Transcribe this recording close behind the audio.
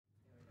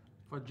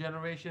For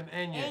Generation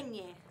Ñ.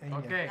 Ñ.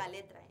 Okay. La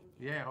letra Ñ.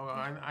 Yeah, oh,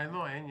 I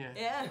know Ñ.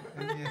 Yeah.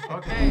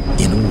 Okay.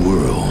 In a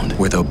world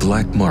where the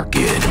black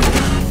market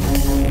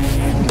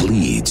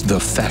bleeds the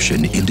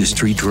fashion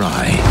industry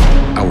dry,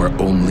 our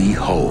only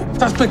hope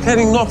Suspect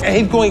heading north and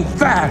he's going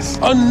fast,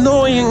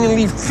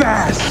 annoyingly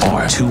fast.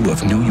 are two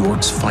of New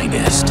York's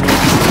finest.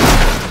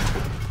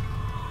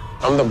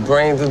 I'm the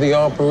brains of the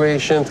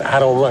operations. I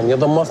don't run. You're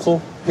the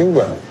muscle, you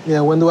run.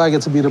 Yeah, when do I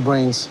get to be the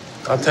brains?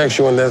 I'll text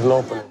you when there's an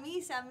opening.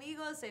 Mis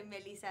amigos, soy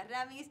Melissa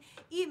Ramis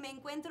y me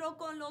encuentro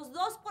con los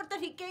dos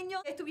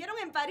puertorriqueños que estuvieron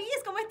en París.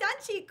 ¿Cómo están,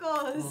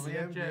 chicos?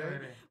 Bien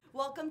chévere.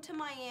 Welcome to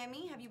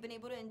Miami. Have you been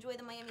able to enjoy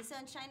the Miami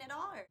sunshine at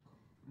all?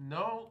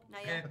 No,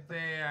 Not yet.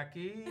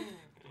 aquí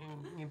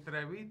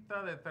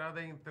entrevista detrás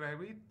de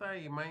entrevista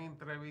y más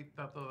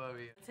entrevista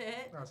todavía. That's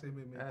it? Así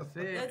mismo. That's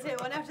it. That's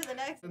it, one after the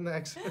next?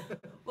 Next.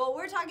 Well,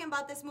 we're talking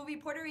about this movie,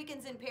 Puerto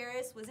Ricans in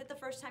Paris. Was it the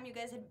first time you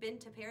guys had been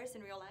to Paris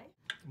in real life?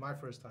 My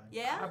first time.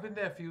 Yeah? I've been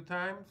there a few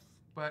times,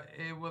 but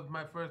it was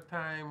my first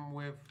time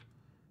with,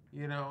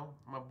 you know,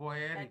 my boy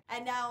Eddie.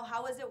 And now,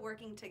 how was it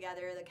working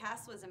together? The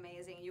cast was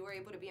amazing. You were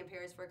able to be in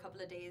Paris for a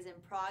couple of days, in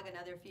Prague,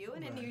 another few,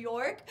 and in New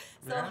York.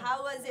 So Yeah.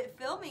 how was it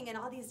filming in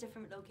all these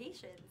different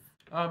locations?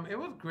 It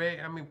was great.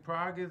 I mean,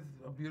 Prague is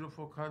a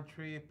beautiful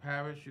country.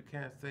 Paris, you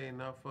can't say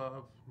enough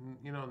of.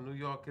 You know, New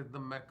York is the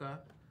Mecca.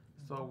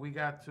 So we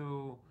got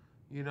to,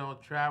 you know,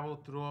 travel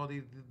through all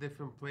these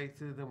different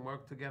places and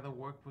work together,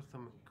 work with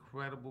some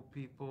incredible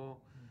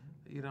people.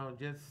 You know,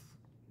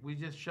 we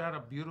just shot a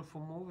beautiful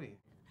movie.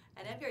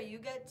 And Edgar, you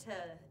get to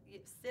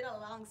sit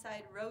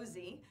alongside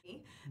Rosie.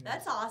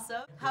 That's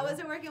awesome. How was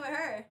it working with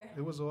her?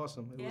 It was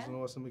awesome. It was Yeah? an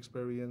awesome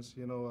experience.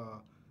 You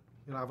know,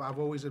 I've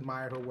always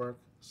admired her work.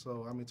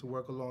 So I mean, to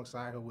work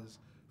alongside her was,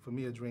 for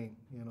me, a dream.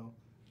 You know,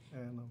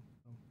 and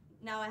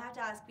Now I have to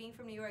ask, being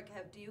from New York,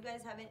 do you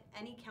guys have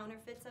any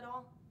counterfeits at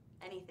all?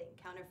 Anything?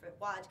 Counterfeit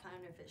watch,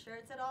 counterfeit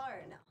shirts at all,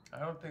 or no?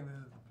 I don't think this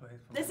is the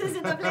place for This me.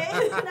 isn't the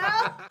place,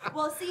 no?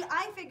 Well, see,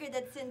 I figured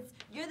that since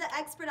you're the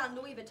expert on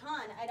Louis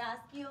Vuitton, I'd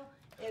ask you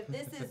if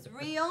this is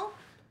real.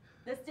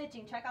 The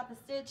stitching, check out the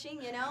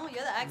stitching, you know?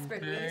 You're the expert,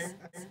 Okay. Luis.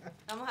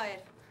 Vamos a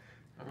ver.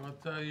 I'm gonna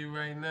tell you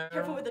right now.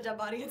 Careful with the dead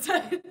body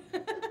inside.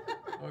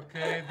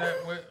 Okay,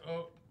 that way.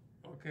 Oh,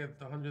 okay, it's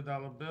the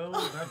 $100 bill.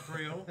 That's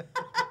real.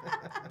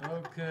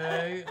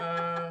 Okay.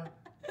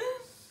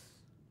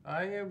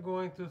 I am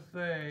going to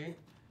say,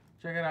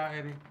 check it out,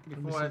 Eddie.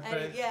 Before I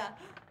say, Yeah.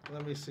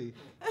 let me see.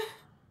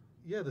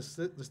 Yeah, the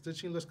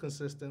stitching looks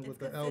consistent with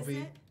the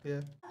consistent? LV.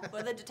 Yeah.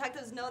 Well, the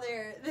detectives know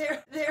they're.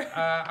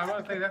 I'm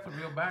gonna say that's a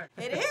real bag.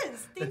 It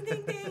is. Ding,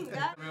 ding, ding.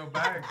 That. Real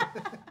bag.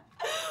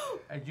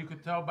 As you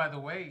could tell by the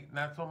weight,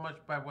 not so much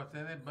by what's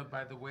in it, but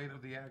by the weight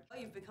of the action. Oh,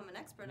 you've become an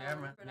expert Yeah,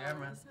 on man. on Yeah,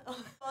 man. this.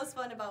 What was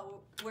fun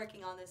about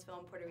working on this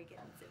film, Puerto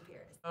Ricans in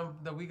Paris?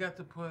 That we got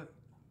to put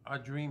our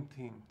dream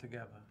team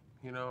together.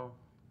 You know,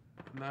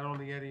 not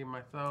only Eddie and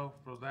myself,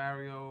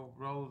 Rosario,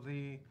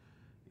 Rosie,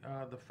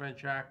 the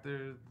French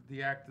actors,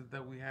 the actors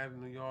that we had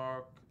in New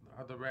York,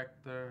 our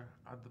director,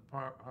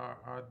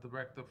 our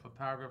director of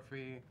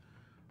photography,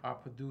 our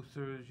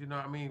producers. You know,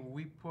 I mean,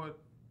 we put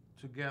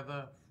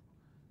together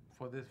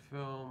for this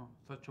film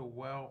such a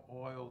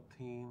well-oiled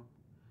team,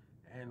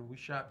 and we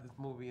shot this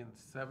movie in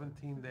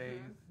 17 days.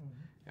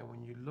 And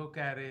when you look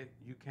at it,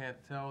 you can't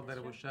tell that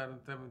it was shot in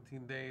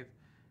 17 days,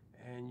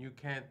 and you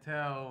can't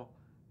tell,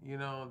 you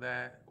know,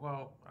 that,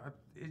 well,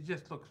 it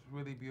just looks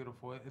really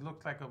beautiful. It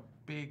looks like a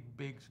big,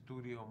 big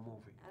studio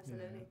movie.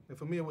 Absolutely. And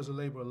for me, it was a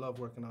labor of love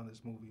working on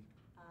this movie.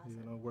 Awesome.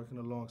 You know, working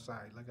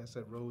alongside, like I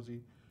said,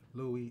 Rosie,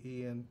 Louis,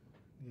 Ian,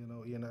 you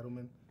know, Ian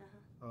Edelman.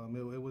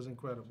 It was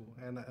incredible,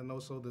 and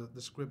also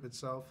the script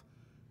itself,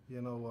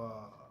 you know,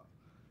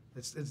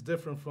 it's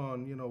different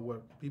from, you know,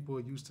 what people are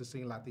used to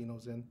seeing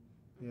Latinos in,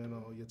 you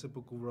know, your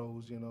typical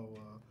roles, you know.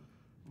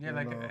 Yeah,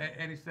 like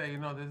Eddie said, you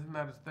know, this is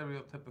not a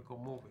stereotypical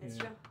movie. It's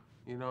true.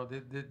 You know,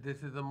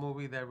 this is a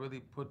movie that really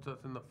puts us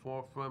in the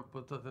forefront,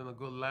 puts us in a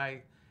good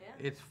light. Yeah.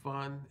 It's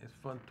fun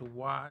to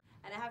watch.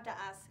 And I have to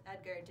ask,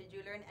 Edgar, did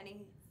you learn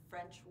any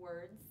French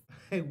words?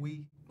 Hey,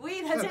 we.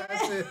 Oui, that's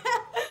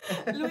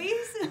it.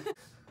 Luis?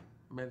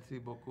 Merci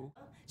beaucoup.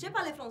 Je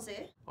parle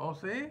français. Oh,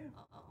 see?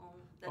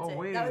 That's Oh, it.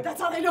 oui.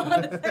 That's all I know how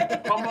to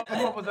say. Comment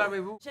vous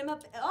avez-vous? Je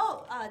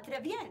m'appelle,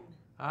 très bien.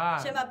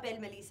 Ah, Je m'appelle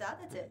Melissa,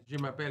 that's it. je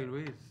m'appelle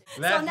Luis.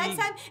 So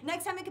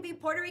next time it could be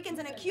Puerto Ricans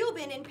and a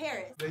Cuban in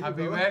Paris. I'll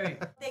be ready.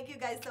 Thank you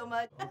guys so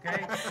much.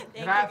 Okay? Thank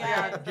you Gracias,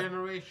 guys.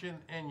 Generation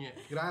Ñ.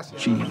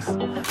 Gracias. Chief,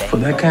 for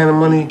that kind of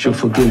money, she'll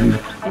forgive you.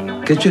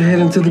 Get your head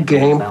into the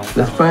game.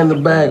 Let's find the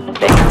bag.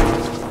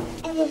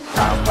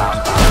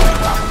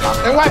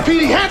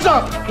 NYPD, hands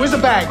up! Where's the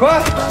bag?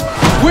 What?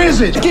 Where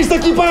is it? He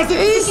says he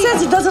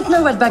doesn't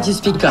know what bag you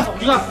speak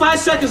of. You got 5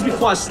 seconds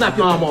before I snap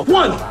your arm off.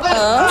 1,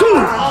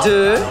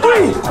 2,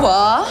 3.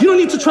 Quoi? You don't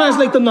need to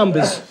translate the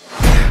numbers.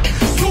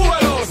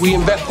 We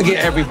investigate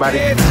everybody.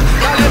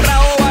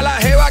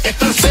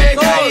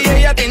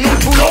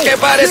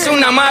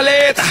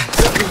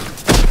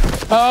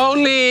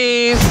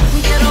 Police!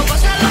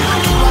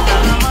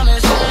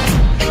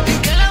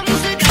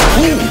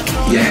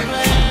 Yeah.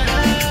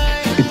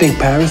 You think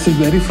Paris is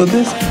ready for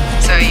this?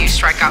 So you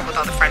strike out with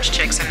all the French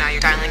chicks and now you're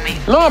dialing me?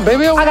 No,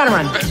 baby. I gotta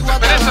run.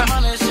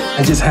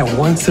 I just have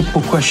one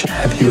simple question.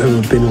 Have you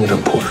ever been with a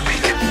Puerto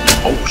Rican?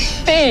 Oh,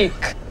 fake.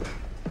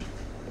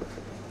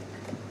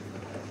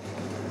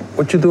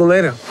 What you doing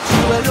later?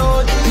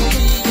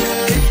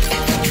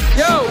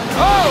 Yo,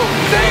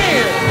 oh,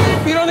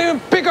 damn! You don't even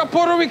pick up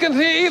Puerto Ricans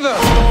here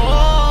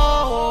either.